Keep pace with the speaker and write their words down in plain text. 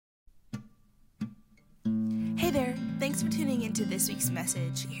there, thanks for tuning into this week's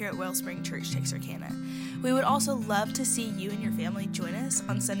message here at Wellspring Church, Texarkana. We would also love to see you and your family join us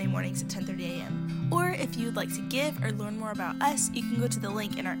on Sunday mornings at 10:30 a.m. Or if you would like to give or learn more about us, you can go to the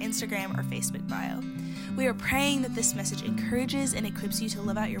link in our Instagram or Facebook bio. We are praying that this message encourages and equips you to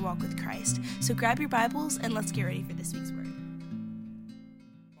live out your walk with Christ. So grab your Bibles and let's get ready for this week's word.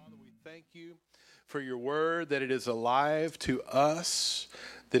 Father, we thank you for your word, that it is alive to us,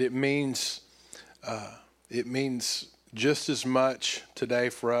 that it means just as much today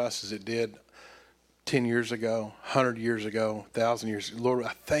for us as it did 10 years ago, 100 years ago, 1,000 years ago. Lord,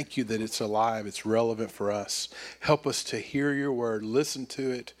 I thank you that it's alive, it's relevant for us. Help us to hear your word, listen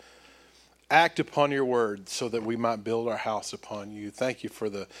to it, act upon your word so that we might build our house upon you. Thank you for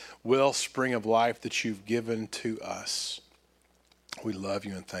the wellspring of life that you've given to us. We love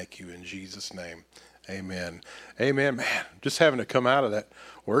you and thank you in Jesus' name. Amen. Amen. Man, just having to come out of that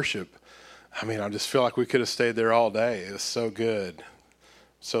worship, I just feel like we could have stayed there all day. It was so good.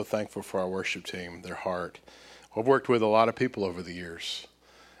 So thankful for our worship team, their heart. I've worked with a lot of people over the years,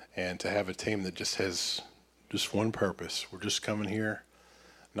 and to have a team that just has just one purpose. We're just coming here,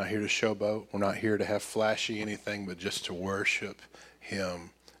 not here to showboat. We're not here to have flashy anything, but just to worship him.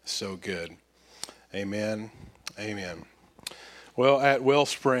 So good. Amen. Amen. Well, at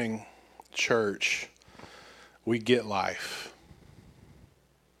Wellspring Church, we get life.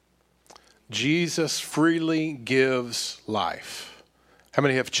 Jesus freely gives life. How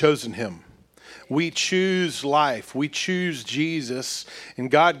many have chosen him? We choose life. We choose Jesus.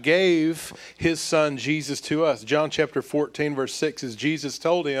 And God gave his son Jesus to us. John chapter 14 verse 6 is Jesus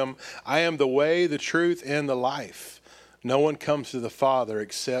told him, I am the way, the truth, and the life. No one comes to the Father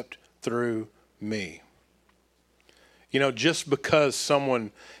except through me. You know, just because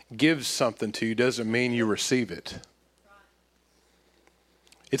someone gives something to you doesn't mean you receive it.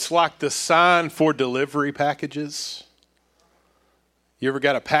 It's like the sign for delivery packages. You ever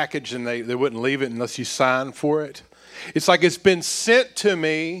got a package and they wouldn't leave it unless you sign for it? It's like it's been sent to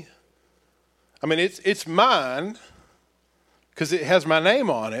me. It's mine because it has my name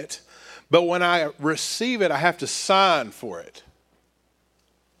on it. But when I receive it, I have to sign for it.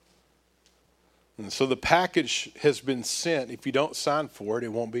 And so the package has been sent. If you don't sign for it,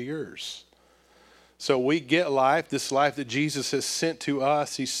 it won't be yours. So we get life, this life that Jesus has sent to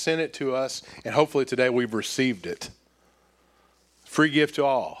us. He sent it to us, and hopefully today we've received it. Free gift to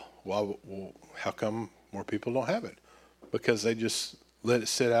all. Well, how come more people don't have it? Because they just let it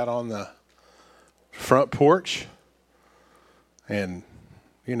sit out on the front porch, and,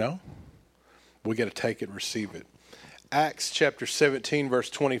 we got to take it and receive it. Acts chapter 17,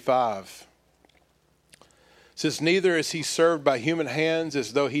 verse 25. Says, neither is he served by human hands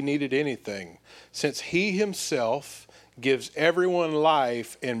as though he needed anything, since he himself gives everyone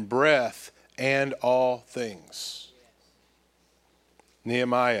life and breath and all things.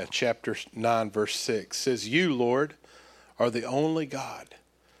 Nehemiah chapter 9 verse 6 says, you, Lord, are the only God.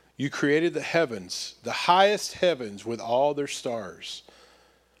 You created the heavens, the highest heavens with all their stars,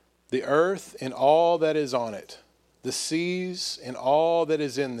 the earth and all that is on it, the seas and all that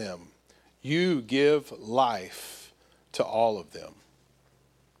is in them. You give life to all of them.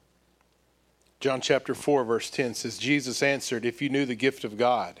 John chapter 4 verse 10 says, Jesus answered, if you knew the gift of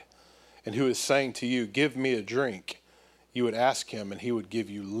God and who is saying to you, give me a drink, you would ask him and he would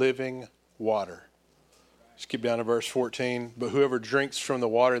give you living water. Skip down to verse 14. But whoever drinks from the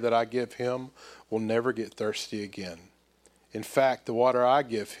water that I give him will never get thirsty again. In fact, the water I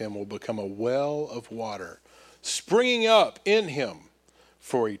give him will become a well of water springing up in him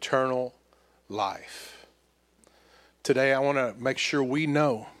for eternal life. Today I want to make sure we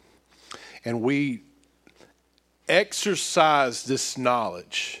know and we exercise this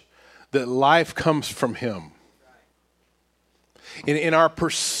knowledge that life comes from him. In our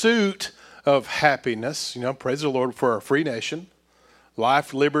pursuit of happiness, praise the Lord for our free nation,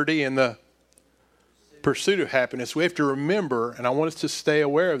 life, liberty, and the pursuit of happiness, we have to remember, and I want us to stay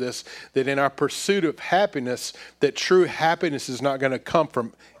aware of this, that in our pursuit of happiness, that true happiness is not going to come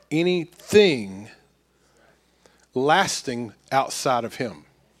from anything lasting outside of him.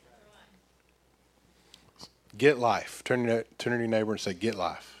 Get life. Turn to your neighbor and say, get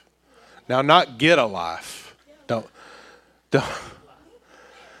life. Now, not get a life. Don't tell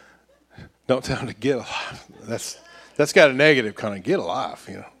them to get a life. That's got a negative kind of get a life,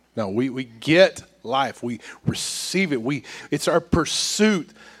 No, we get life. We receive it. It's our pursuing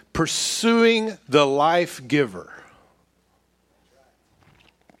the life giver.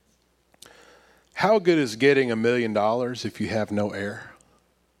 How good is getting $1 million if you have no air?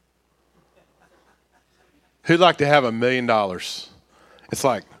 Who'd like to have $1 million? It's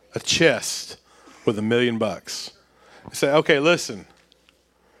like a chest with $1 million. You say, okay, listen.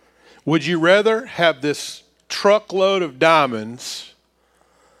 Would you rather have this truckload of diamonds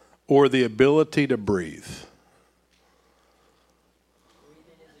or the ability to breathe?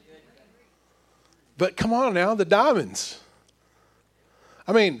 But come on now, the diamonds.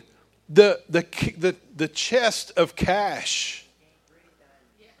 I mean, the chest of cash.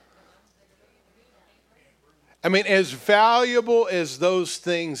 I mean, as valuable as those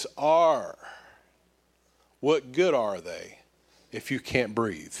things are, what good are they if you can't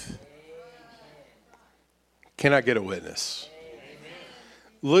breathe? Can I get a witness?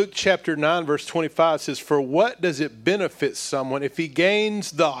 Luke chapter 9, verse 25 says, for what does it benefit someone if he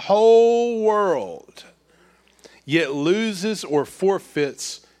gains the whole world, yet loses or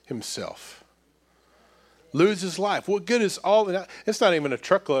forfeits himself? Loses life. What good is all that? It's not even a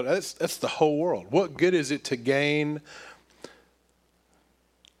truckload. That's the whole world. What good is it to gain,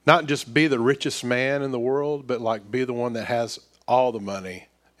 not just be the richest man in the world, but like be the one that has all the money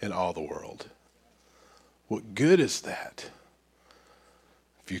in all the world? What good is that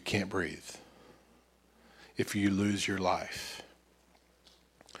if you can't breathe? If you lose your life?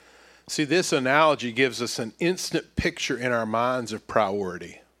 See, this analogy gives us an instant picture in our minds of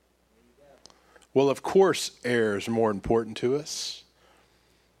priority. Well, of course, air is more important to us,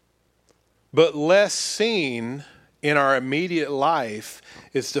 but less seen in our immediate life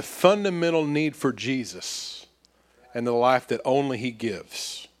is the fundamental need for Jesus and the life that only he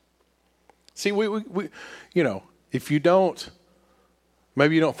gives. See, we you know, if you don't,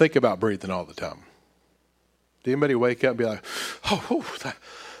 maybe you don't think about breathing all the time. Did anybody wake up and be like,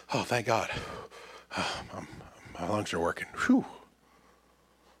 oh, thank God. My lungs are working. Whew.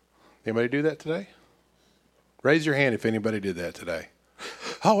 Anybody do that today? Raise your hand if anybody did that today.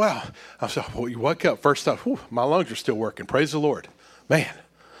 Oh, wow. Well, you woke up, first thought, whew, my lungs are still working. Praise the Lord. Man,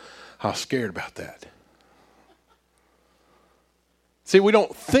 I was scared about that. See, we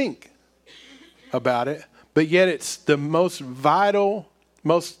don't think about it, but yet it's the most vital,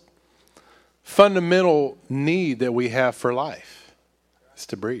 most fundamental need that we have for life is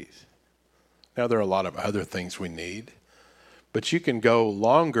to breathe. Now, there are a lot of other things we need, but you can go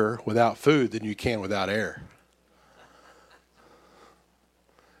longer without food than you can without air.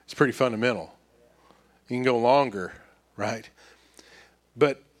 It's pretty fundamental. You can go longer, right?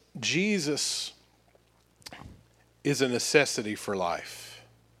 But Jesus is a necessity for life.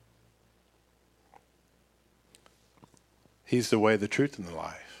 He's the way, the truth, and the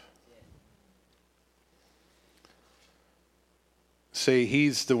life. See,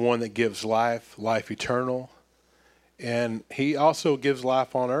 he's the one that gives life, life eternal, and he also gives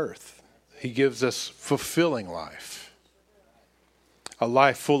life on earth. He gives us fulfilling life, a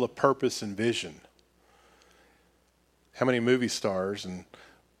life full of purpose and vision. How many movie stars and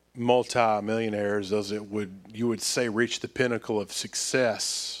multi-millionaires, those that you would say reach the pinnacle of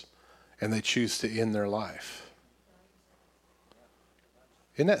success, and they choose to end their life?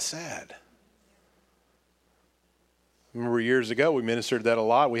 Isn't that sad? Remember years ago we ministered that a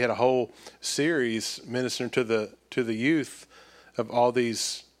lot. We had a whole series ministering to the youth of all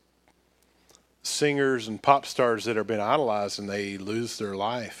these singers and pop stars that are being idolized, and they lose their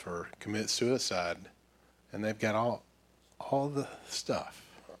life or commit suicide, and they've got all the stuff.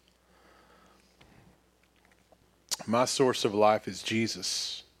 My source of life is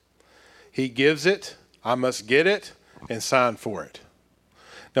Jesus. He gives it, I must get it, and sign for it.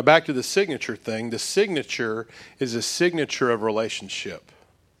 Now back to the signature thing. The signature is a signature of relationship.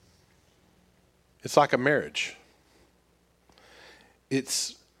 It's like a marriage.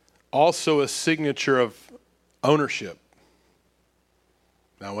 It's also a signature of ownership.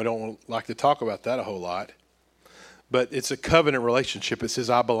 Now we don't like to talk about that a whole lot, but it's a covenant relationship. It says,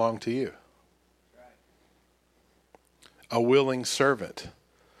 I belong to you. A willing servant.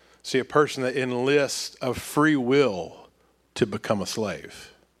 See, a person that enlists of free will to become a slave.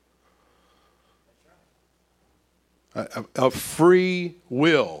 Of free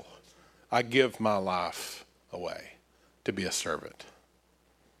will, I give my life away to be a servant.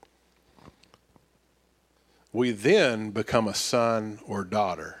 We then become a son or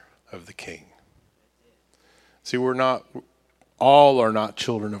daughter of the King. See, all are not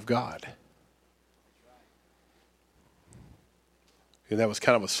children of God. And that was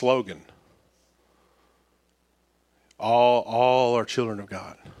kind of a slogan. All are children of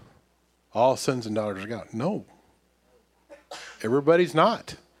God. All sons and daughters of God. No. Everybody's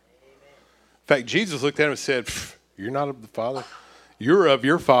not. In fact, Jesus looked at him and said, you're not of the Father. You're of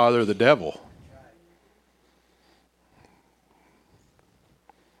your father, the devil.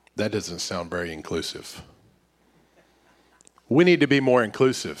 That doesn't sound very inclusive. We need to be more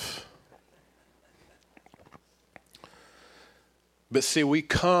inclusive. But see, we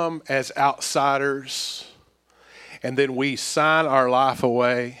come as outsiders, and then we sign our life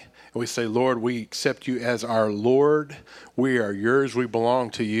away, and we say, Lord, we accept you as our Lord. We are yours. We belong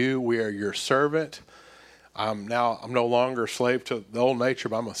to you. We are your servant. I'm no longer a slave to the old nature,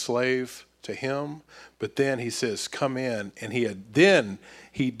 but I'm a slave to him. But then he says, come in. And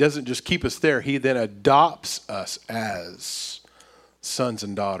he doesn't just keep us there. He then adopts us as sons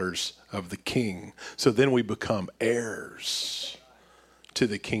and daughters of the King. So then we become heirs to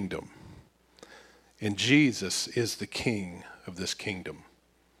the kingdom. And Jesus is the King of this kingdom.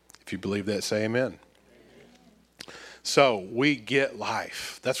 If you believe that, say amen. So we get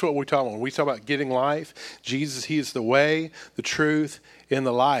life. That's what we talk about. When we talk about getting life, Jesus, he is the way, the truth, and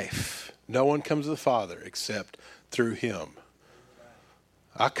the life. No one comes to the Father except through him.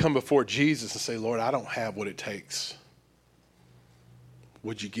 I come before Jesus and say, Lord, I don't have what it takes.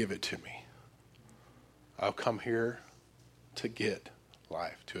 Would you give it to me? I'll come here to get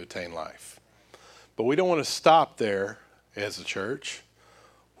life, to attain life. But we don't want to stop there as a church.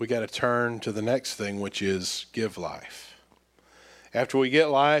 We got to turn to the next thing, which is give life. After we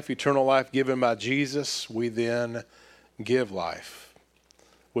get life, eternal life given by Jesus, we then give life.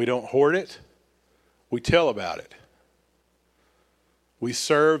 We don't hoard it. We tell about it. We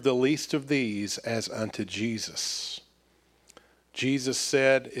serve the least of these as unto Jesus. Jesus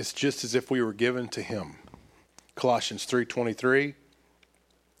said it's just as if we were given to him. Colossians 3:23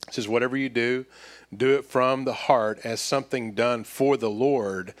 says, whatever you do, do it from the heart as something done for the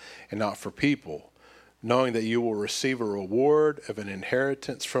Lord and not for people, knowing that you will receive a reward of an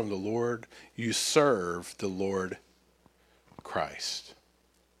inheritance from the Lord. You serve the Lord Christ.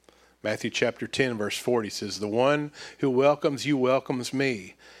 Matthew chapter 10, verse 40 says, the one who welcomes you welcomes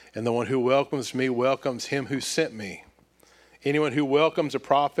me, and the one who welcomes me welcomes him who sent me. Anyone who welcomes a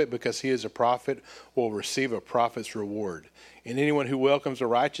prophet because he is a prophet will receive a prophet's reward. And anyone who welcomes a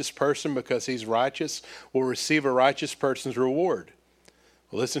righteous person because he's righteous will receive a righteous person's reward.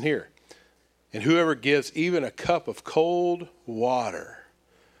 Well, listen here. And whoever gives even a cup of cold water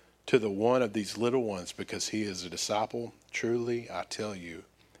to the one of these little ones because he is a disciple, truly, I tell you,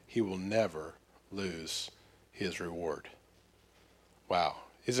 he will never lose his reward. Wow,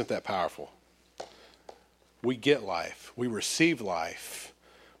 isn't that powerful? We get life, we receive life,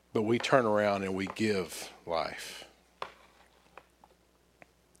 but we turn around and we give life.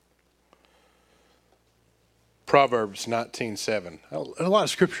 Proverbs 19:7, a lot of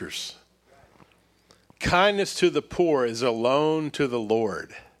scriptures. Kindness to the poor is a loan to the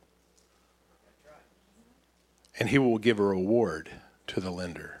Lord, and he will give a reward to the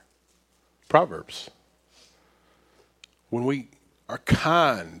lender. Proverbs. When we are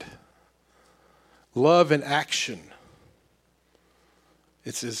kind, love in action,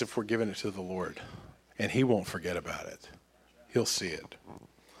 it's as if we're giving it to the Lord, and he won't forget about it. He'll see it.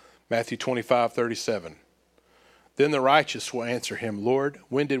 Matthew 25:37. Then the righteous will answer him, Lord,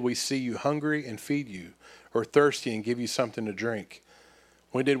 when did we see you hungry and feed you, or thirsty and give you something to drink?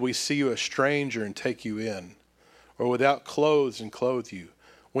 When did we see you a stranger and take you in, or without clothes and clothe you?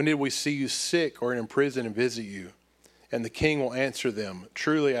 When did we see you sick or in prison and visit you? And the king will answer them,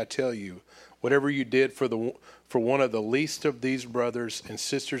 truly I tell you, whatever you did for one of the least of these brothers and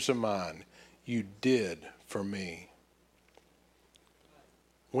sisters of mine, you did for me.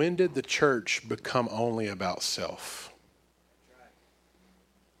 When did the church become only about self?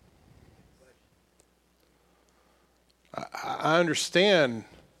 I understand.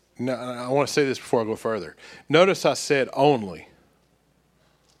 No, I want to say this before I go further. Notice I said only.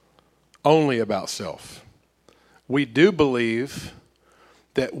 Only about self. We do believe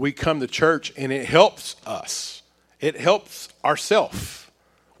that we come to church and it helps us. It helps ourselves.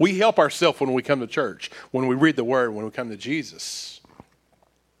 We help ourselves when we come to church, when we read the word, when we come to Jesus.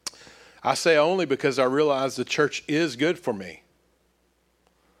 I say only because I realize the church is good for me.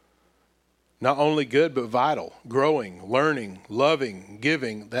 Not only good, but vital, growing, learning, loving,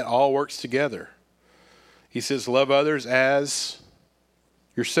 giving, that all works together. He says, love others as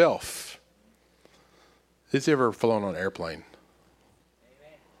yourself. Has you ever flown on an airplane?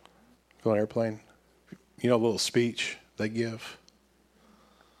 Flown on an airplane? You know the little speech they give?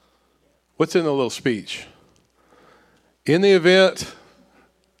 What's in the little speech? In the event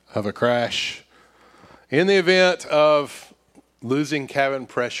of a crash, in the event of losing cabin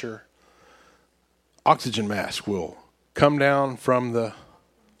pressure, oxygen mask will come down from the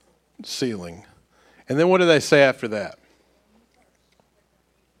ceiling. And then what do they say after that?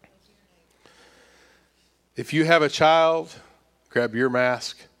 If you have a child, grab your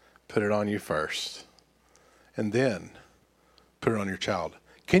mask, put it on you first, and then put it on your child.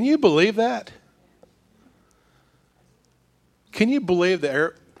 Can you believe that? Can you believe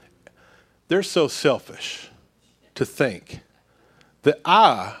that they're so selfish to think that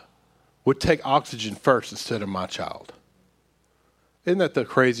I would take oxygen first instead of my child? Isn't that the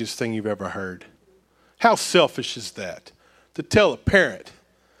craziest thing you've ever heard? How selfish is that? To tell a parent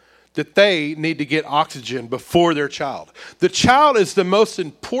that they need to get oxygen before their child. The child is the most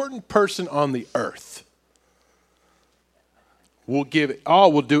important person on the earth. We'll give it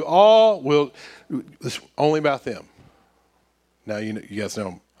all, we'll do all, it's only about them. Now, you guys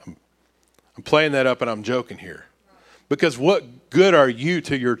know I'm playing that up and I'm joking here. Because what good are you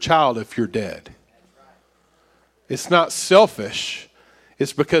to your child if you're dead? It's not selfish.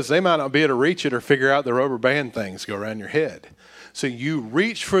 It's because they might not be able to reach it or figure out the rubber band things go around your head. So you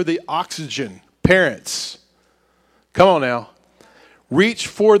reach for the oxygen. Parents, come on now. Reach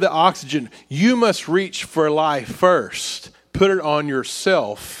for the oxygen. You must reach for life first. Put it on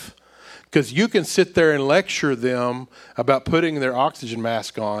yourself. Because you can sit there and lecture them about putting their oxygen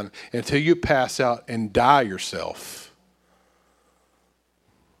mask on until you pass out and die yourself.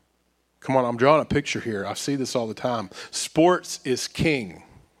 Come on, I'm drawing a picture here. I see this all the time. Sports is king.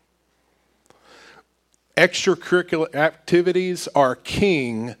 Extracurricular activities are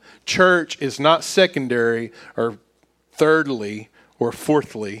king. Church is not secondary or thirdly or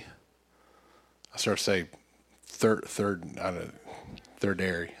fourthly. I start to say thirdary.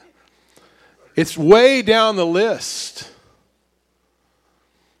 It's way down the list.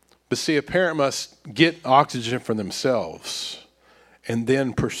 But see, a parent must get oxygen for themselves and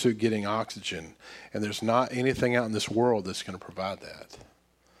then pursue getting oxygen. And there's not anything out in this world that's going to provide that.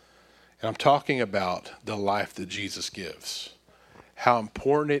 And I'm talking about the life that Jesus gives. How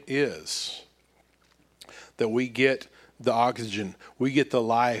important it is that we get the oxygen, we get the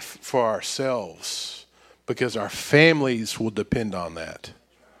life for ourselves, because our families will depend on that.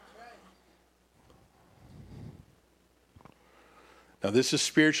 Now, this is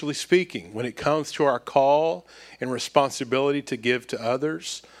spiritually speaking. When it comes to our call and responsibility to give to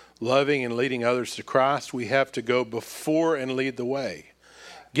others, loving and leading others to Christ, we have to go before and lead the way.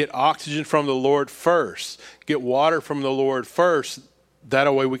 Get oxygen from the Lord first. Get water from the Lord first.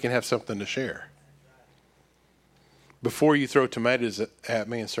 That way we can have something to share. Before you throw tomatoes at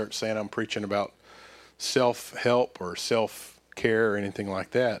me and start saying I'm preaching about self-help or self-care or anything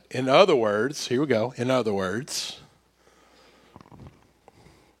like that. In other words, here we go. In other words,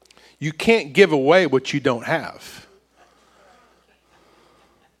 you can't give away what you don't have.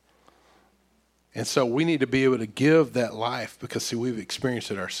 And so we need to be able to give that life because, see, we've experienced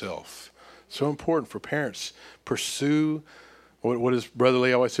it ourselves. So important for parents. Pursue, what does Brother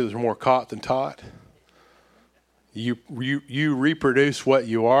Lee always say, there's more caught than taught. You reproduce what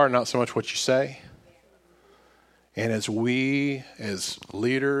you are, not so much what you say. And as we, as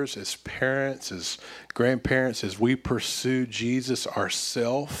leaders, as parents, as grandparents, as we pursue Jesus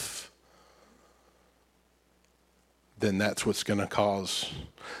ourselves, then that's what's going to cause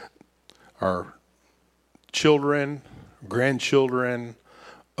our children, grandchildren,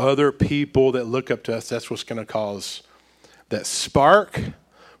 other people that look up to us, that's what's going to cause that spark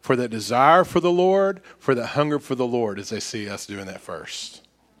for that desire for the Lord, for that hunger for the Lord as they see us doing that first.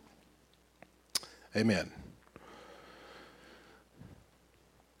 Amen.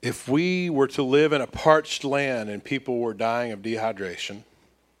 If we were to live in a parched land and people were dying of dehydration,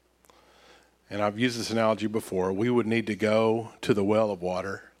 and I've used this analogy before, we would need to go to the well of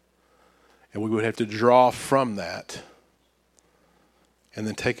water, and we would have to draw from that and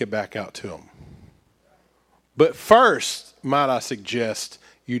then take it back out to them. But first, might I suggest,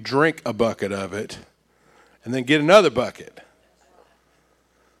 you drink a bucket of it and then get another bucket,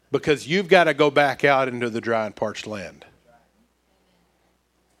 because you've got to go back out into the dry and parched land.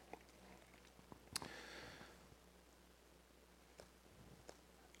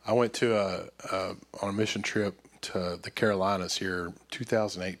 I went to on a mission trip to the Carolinas here,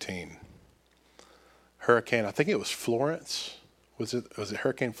 2018. Hurricane, I think it was Florence. Was it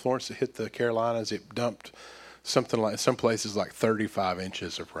Hurricane Florence that hit the Carolinas? It dumped something like, some places like 35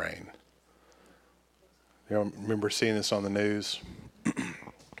 inches of rain. You remember seeing this on the news?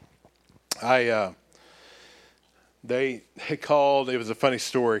 They called. It was a funny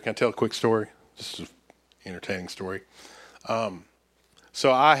story. Can I tell a quick story? Just an entertaining story.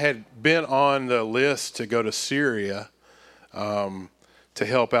 So I had been on the list to go to Syria to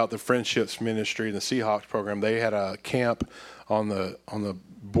help out the Friendships Ministry and the Seahawks program. They had a camp on the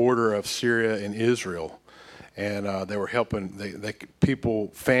border of Syria and Israel, and they were helping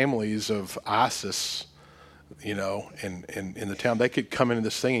families of ISIS, in the town. They could come into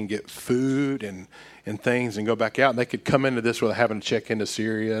this thing and get food and things and go back out, and they could come into this without having to check into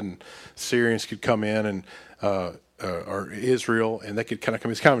Syria, and Syrians could come in and or Israel, and they could kind of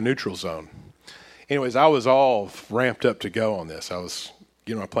come. It's kind of a neutral zone. Anyways, I was all ramped up to go on this. I was,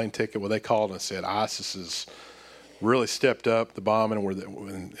 my plane ticket. Well, they called and said ISIS has really stepped up the bombing,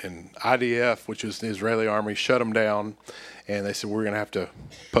 and IDF, which is the Israeli army, shut them down, and they said we're going to have to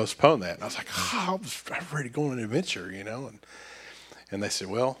postpone that. And I was like, I was ready to go on an adventure, and they said,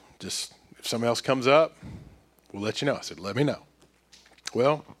 well, just if something else comes up, we'll let you know. I said, let me know.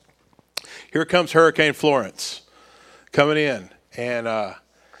 Well, here comes Hurricane Florence coming in, and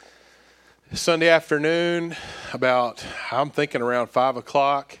Sunday afternoon, I'm thinking around 5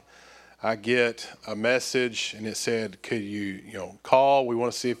 o'clock, I get a message, and it said, could you, call? We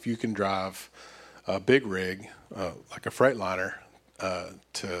want to see if you can drive a big rig, like a Freightliner,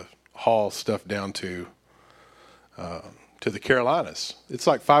 to haul stuff down to the Carolinas. It's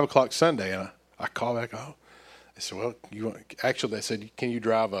like 5 o'clock Sunday, and I call back. Oh, I said, well, they said, can you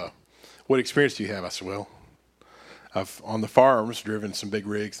drive what experience do you have? I said, well, I've on the farms driven some big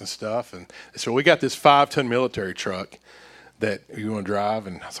rigs and stuff, and so we got this 5-ton military truck that you want to drive,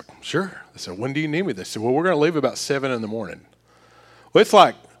 and I was like, sure. They said, when do you need me? They said, well, we're going to leave about 7 in the morning. Well, it's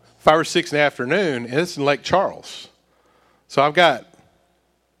like 5 or 6 in the afternoon, and it's in Lake Charles, so I've got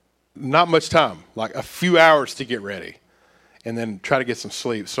not much time, like a few hours to get ready, and then try to get some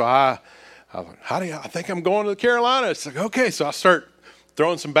sleep. So I was like, I think I'm going to the Carolinas. It's like, okay, so I start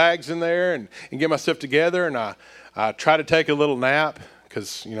throwing some bags in there and get my stuff together, and I try to take a little nap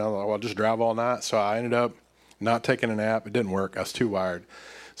because, I'll just drive all night. So I ended up not taking a nap. It didn't work. I was too wired.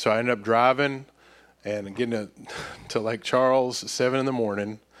 So I ended up driving and getting to Lake Charles at 7 in the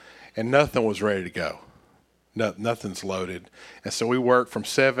morning, and nothing was ready to go. Nothing's loaded. And so we worked from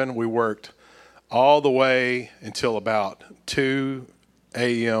 7. We worked all the way until about 2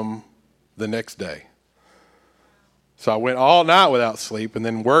 a.m. the next day. So I went all night without sleep and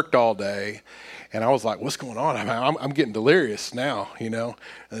then worked all day. And I was like, what's going on? I'm getting delirious now, And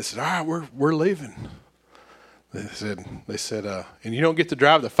they said, all right, we're leaving. They said, and you don't get to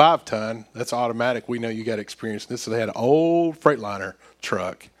drive the 5-ton. That's automatic. We know you got experience in this. So they had an old Freightliner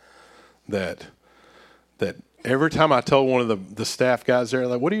truck that every time I told one of the staff guys there,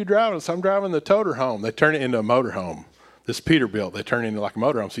 like, what are you driving? So I'm driving the toter home. They turned it into a motor home. This Peterbilt, they turned it into like a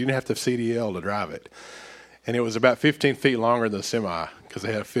motor home. So you didn't have to have CDL to drive it. And it was about 15 feet longer than a semi because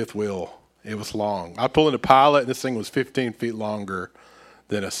they had a 5th wheel. It was long. I pulled in a Pilot, and this thing was 15 feet longer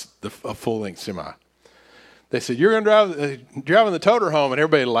than a full-length semi. They said, you're going to driving the toter home, and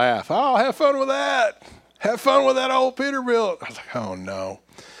everybody laughed. Oh, have fun with that. Have fun with that old Peterbilt. I was like, oh, no.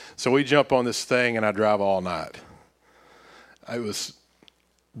 So we jump on this thing, and I drive all night. It was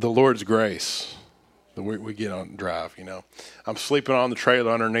the Lord's grace. We get on and drive, I'm sleeping on the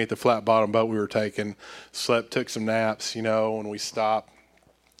trailer underneath the flat bottom boat we were taking. Took some naps, when we stopped.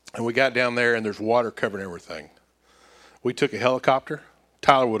 And we got down there, and there's water covering everything. We took a helicopter.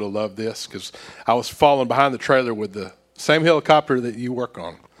 Tyler would have loved this because I was falling behind the trailer with the same helicopter that you work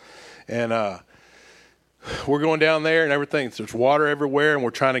on. And we're going down there and everything. There's water everywhere, and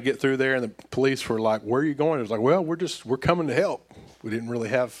we're trying to get through there. And the police were like, where are you going? It was like, well, we're coming to help. We didn't really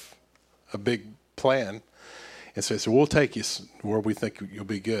have a big plan. And so they said, we'll take you where we think you'll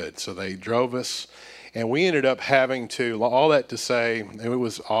be good. So they drove us, and we ended up having to, all that to say, it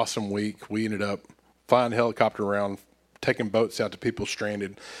was an awesome week. We ended up flying a helicopter around, taking boats out to people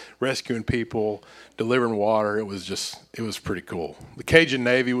stranded, rescuing people, delivering water. It was pretty cool. The Cajun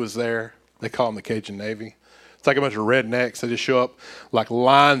Navy was there. They call them the Cajun Navy. It's like a bunch of rednecks. They just show up like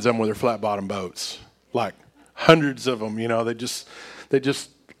lines of them with their flat bottom boats, like hundreds of them. They just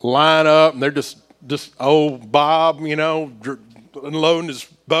line up, and they're just old Bob, unloading his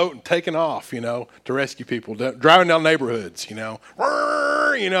boat and taking off, to rescue people, driving down neighborhoods, It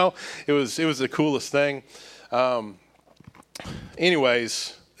was the coolest thing.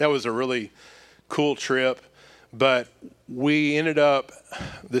 Anyways, that was a really cool trip, but we ended up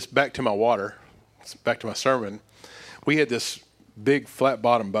back to my sermon. We had this big flat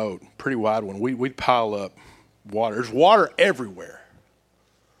bottom boat, pretty wide one. We'd pile up water. There's water everywhere.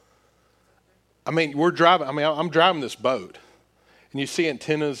 I'm driving this boat, and you see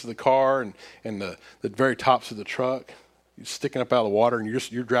antennas of the car and the very tops of the truck sticking up out of the water,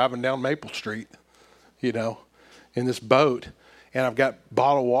 and you're driving down Maple Street, in this boat, and I've got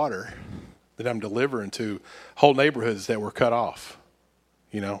bottled water that I'm delivering to whole neighborhoods that were cut off.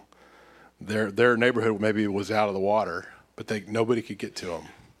 Their neighborhood maybe was out of the water, but nobody could get to them.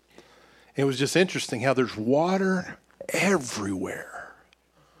 It was just interesting how there's water everywhere.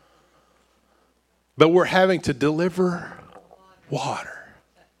 But we're having to deliver water.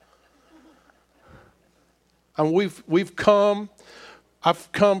 I've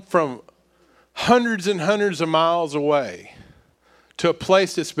come from hundreds and hundreds of miles away to a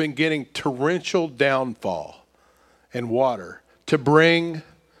place that's been getting torrential downfall and water to bring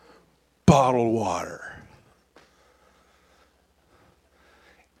bottled water.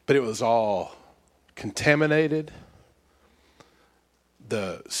 But it was all contaminated.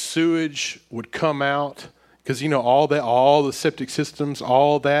 The sewage would come out because, all the septic systems,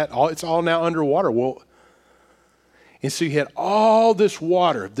 it's all now underwater. Well, and so you had all this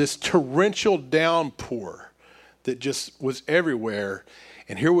water, this torrential downpour that just was everywhere.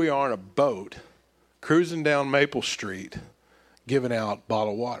 And here we are on a boat cruising down Maple Street giving out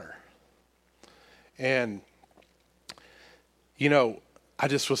bottled water. And, I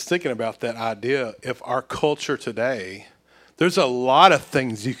just was thinking about that idea. If our culture today, there's a lot of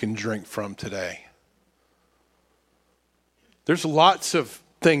things you can drink from today. There's lots of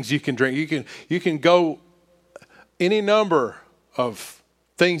things you can drink. You can go any number of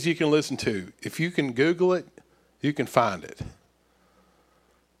things you can listen to. If you can Google it, you can find it.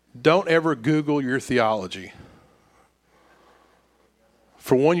 Don't ever Google your theology.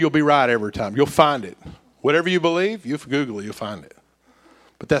 For one, you'll be right every time. You'll find it. Whatever you believe, you Google it, you'll find it.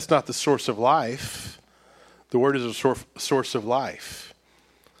 But that's not the source of life. The Word is a source of life.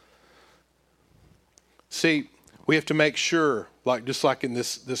 See, we have to make sure, just like in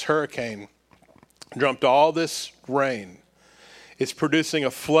this hurricane, dumped all this rain, it's producing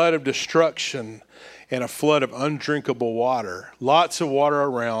a flood of destruction and a flood of undrinkable water. Lots of water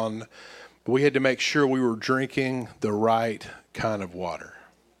around, but we had to make sure we were drinking the right kind of water.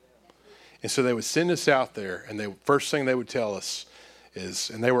 And so they would send us out there, and the first thing they would tell us is,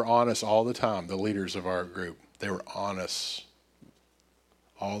 and they were honest all the time, the leaders of our group, they were honest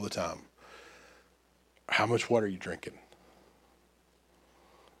all the time. How much water are you drinking?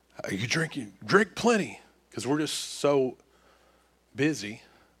 Are you drinking? Drink plenty, because we're just so busy.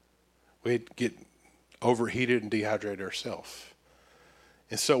 We'd get overheated and dehydrated ourselves.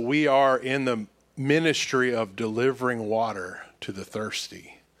 And so we are in the ministry of delivering water to the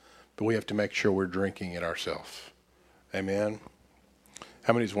thirsty, but we have to make sure we're drinking it ourselves. Amen.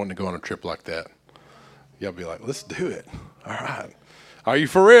 How many's wanting to go on a trip like that? Y'all be like, let's do it. All right. Are you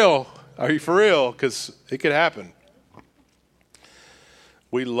for real? Are you for real? Because it could happen.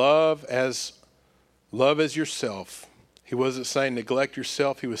 We love as yourself. He wasn't saying neglect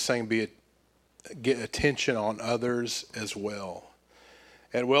yourself. He was saying get attention on others as well.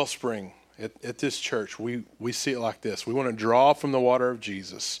 At Wellspring, at this church, we see it like this. We want to draw from the water of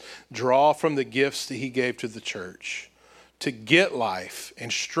Jesus, draw from the gifts that he gave to the church to get life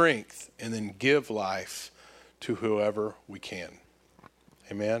and strength, and then give life to whoever we can.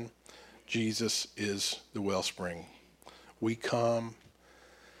 Amen. Jesus is the wellspring. We come,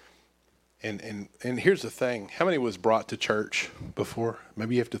 and here's the thing. How many was brought to church before?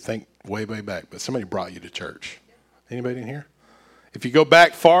 Maybe you have to think way, way back, but somebody brought you to church. Anybody in here? If you go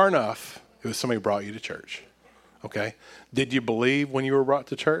back far enough, it was somebody brought you to church. Okay? Did you believe when you were brought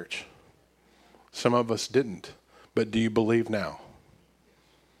to church? Some of us didn't. But do you believe now?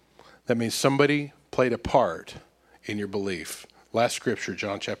 That means somebody played a part in your belief. Last scripture,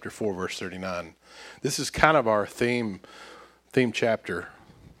 John chapter 4, verse 39. This is kind of our theme chapter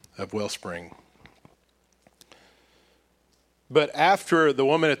of Wellspring. But after the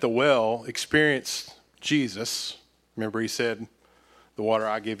woman at the well experienced Jesus, remember he said, the water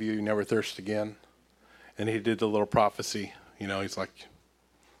I give you, you never thirst again. And he did the little prophecy. He's like,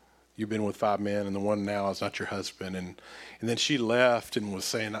 you've been with 5 men, and the one now is not your husband. And then she left and was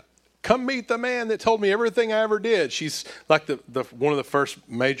saying, come meet the man that told me everything I ever did. She's like the one of the first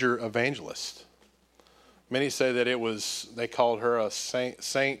major evangelists. Many say that they called her a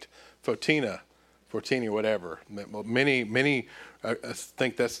Saint Fotina, whatever. Many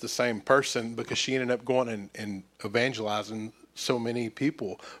think that's the same person because she ended up going and evangelizing so many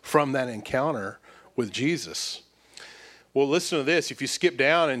people from that encounter with Jesus. Well, listen to this. If you skip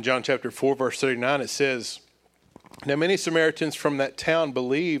down in John chapter 4, verse 39, it says, now many Samaritans from that town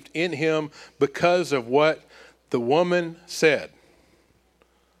believed in him because of what the woman said.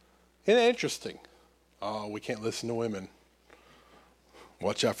 Isn't that interesting? Oh, we can't listen to women.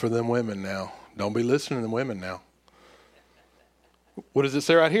 Watch out for them women now. Don't be listening to them women now. What does it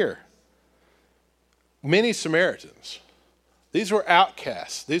say right here? Many Samaritans. These were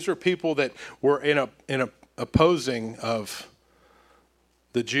outcasts. These were people that were in a opposing of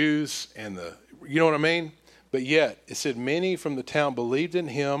the Jews and you know what I mean? But yet, it said many from the town believed in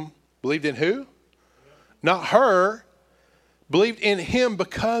him. Believed in who? Not her. Believed in him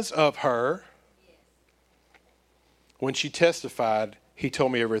because of her. When she testified, he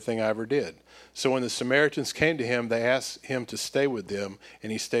told me everything I ever did. So when the Samaritans came to him, they asked him to stay with them,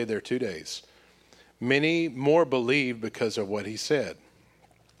 and he stayed there 2 days. Many more believed because of what he said.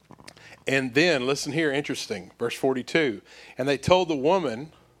 And then, listen here, interesting, verse 42. And they told the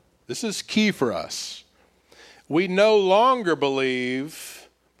woman, this is key for us, we no longer believe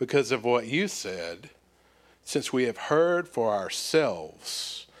because of what you said, since we have heard for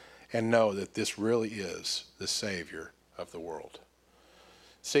ourselves and know that this really is the Savior of the world.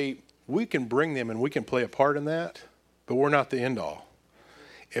 See, we can bring them and we can play a part in that, but we're not the end all.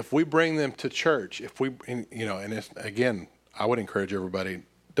 If we bring them to church, again, I would encourage everybody,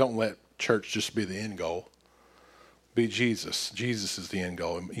 don't let church just be the end goal. Be Jesus. Jesus is the end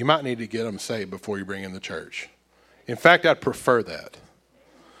goal. You might need to get them saved before you bring in the church. In fact, I'd prefer that.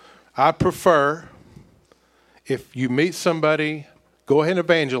 I prefer if you meet somebody, go ahead and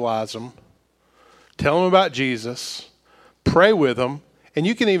evangelize them, tell them about Jesus, pray with them, and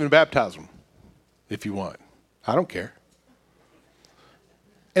you can even baptize them if you want. I don't care.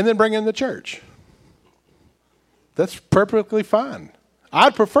 And then bring in the church. That's perfectly fine.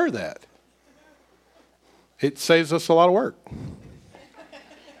 I'd prefer that. It saves us a lot of work.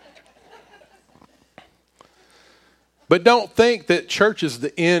 But don't think that church is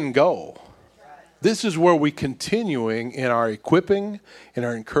the end goal. This is where we continuing in our equipping, in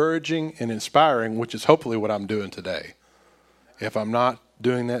our encouraging and inspiring, which is hopefully what I'm doing today. If I'm not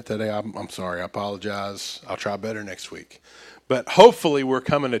doing that today, I'm sorry. I apologize. I'll try better next week. But hopefully we're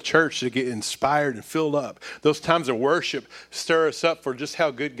coming to church to get inspired and filled up. Those times of worship stir us up for just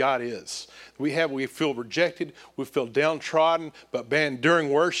how good God is. We feel rejected, we feel downtrodden, but man, during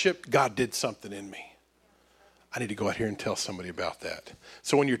worship, God did something in me. I need to go out here and tell somebody about that.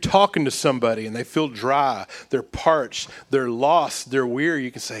 So when you're talking to somebody and they feel dry, they're parched, they're lost, they're weary,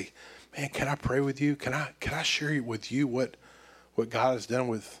 you can say, man, can I pray with you? Can I share with you what God has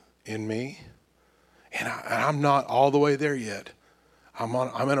done in me? And I'm not all the way there yet. I'm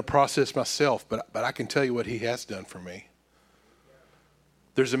in a process myself, but I can tell you what he has done for me.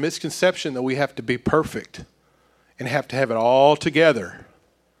 There's a misconception that we have to be perfect and have to have it all together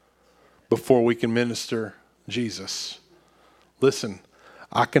before we can minister Jesus. Listen,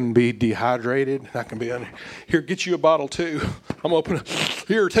 I can be dehydrated. I can be here, get you a bottle too. I'm open.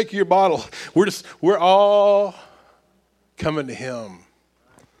 Here, take you a bottle. We're all coming to him,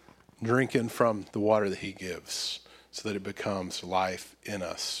 drinking from the water that he gives so that it becomes life in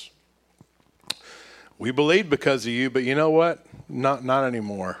us. We believe because of you, but you know what? Not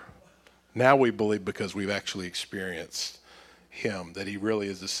anymore. Now we believe because we've actually experienced him, that he really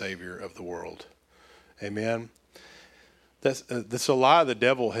is the Savior of the world. Amen. That's a lie the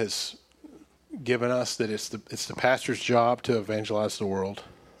devil has given us, that it's the pastor's job to evangelize the world.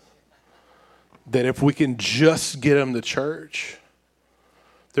 That if we can just get them to church,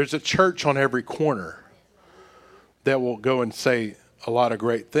 there's a church on every corner that will go and say a lot of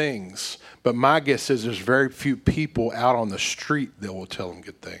great things. But my guess is there's very few people out on the street that will tell them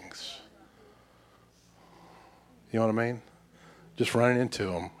good things. You know what I mean? Just running into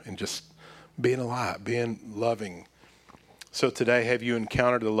them and just being alive, being loving. So today, have you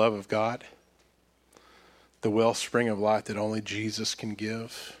encountered the love of God? The wellspring of life that only Jesus can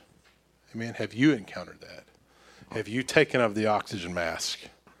give? Amen. Have you encountered that? Have you taken off the oxygen mask?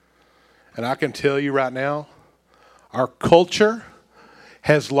 And I can tell you right now, our culture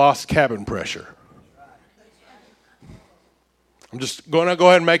has lost cabin pressure. I'm just going to go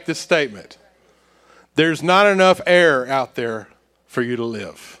ahead and make this statement. There's not enough air out there for you to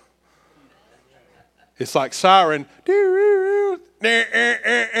live. It's like siren.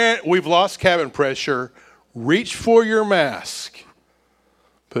 We've lost cabin pressure. Reach for your mask.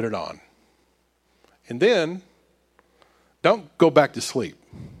 Put it on. And then, don't go back to sleep.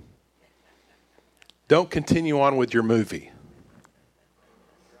 Don't continue on with your movie.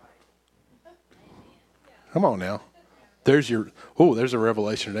 Come on now. There's a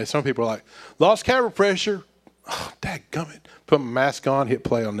revelation today. Some people are like, lost cabin pressure. Oh, dadgummit. Put my mask on, hit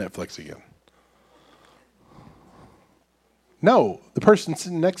play on Netflix again. No, the person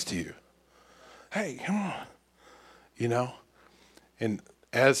sitting next to you. Hey, come on. You know? And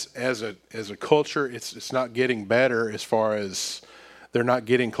as a culture, it's not getting better as far as they're not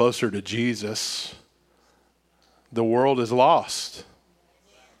getting closer to Jesus. The world is lost.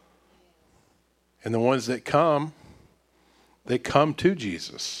 And the ones that come, they come to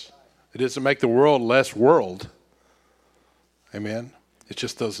Jesus. It doesn't make the world less world. Amen. It's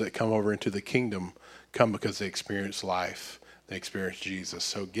just those that come over into the kingdom come because they experience life. They experience Jesus.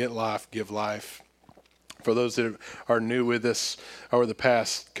 So get life, give life. For those that are new with us over the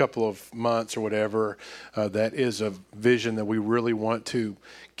past couple of months or whatever, that is a vision that we really want to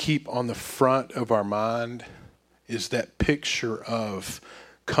keep on the front of our mind, is that picture of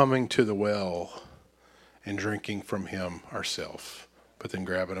coming to the well and drinking from him ourselves, but then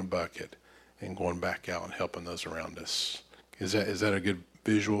grabbing a bucket and going back out and helping those around us. Is that a good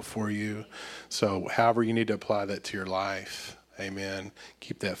visual for you? So however you need to apply that to your life, amen.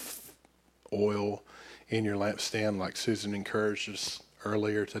 Keep that oil in your lampstand like Susan encouraged us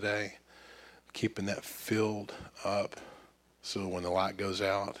earlier today, keeping that filled up so when the light goes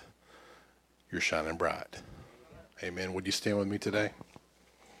out, you're shining bright. Amen. Would you stand with me today?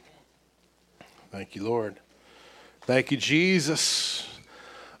 Thank you, Lord. Thank you, Jesus.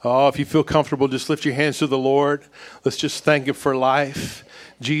 Oh, if you feel comfortable, just lift your hands to the Lord. Let's just thank him for life.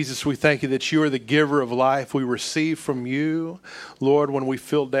 Jesus, we thank you that you are the giver of life. We receive from you, Lord, when we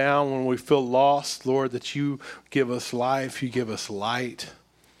feel down, when we feel lost, Lord, that you give us life, you give us light.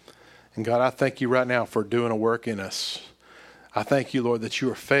 And God, I thank you right now for doing a work in us. I thank you, Lord, that you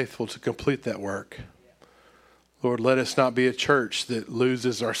are faithful to complete that work. Lord, let us not be a church that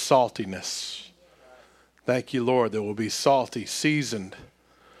loses our saltiness. Thank you, Lord, that we'll be salty, seasoned,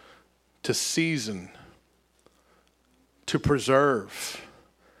 to season, to preserve.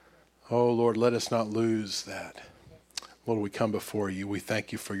 Oh, Lord, let us not lose that. Lord, we come before you. We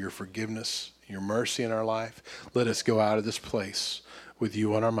thank you for your forgiveness, your mercy in our life. Let us go out of this place with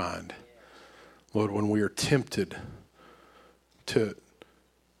you on our mind. Lord, when we are tempted to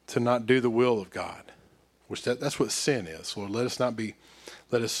not do the will of God, which that's what sin is. Lord, let us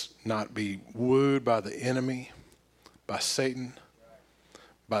not be wooed by the enemy, by Satan,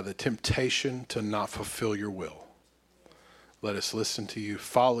 by the temptation to not fulfill your will. Let us listen to you,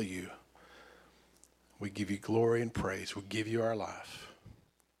 follow you. We give you glory and praise. We give you our life.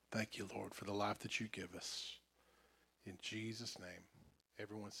 Thank you, Lord, for the life that you give us. In Jesus' name.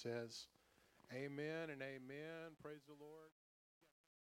 Everyone says, amen and amen. Praise the Lord.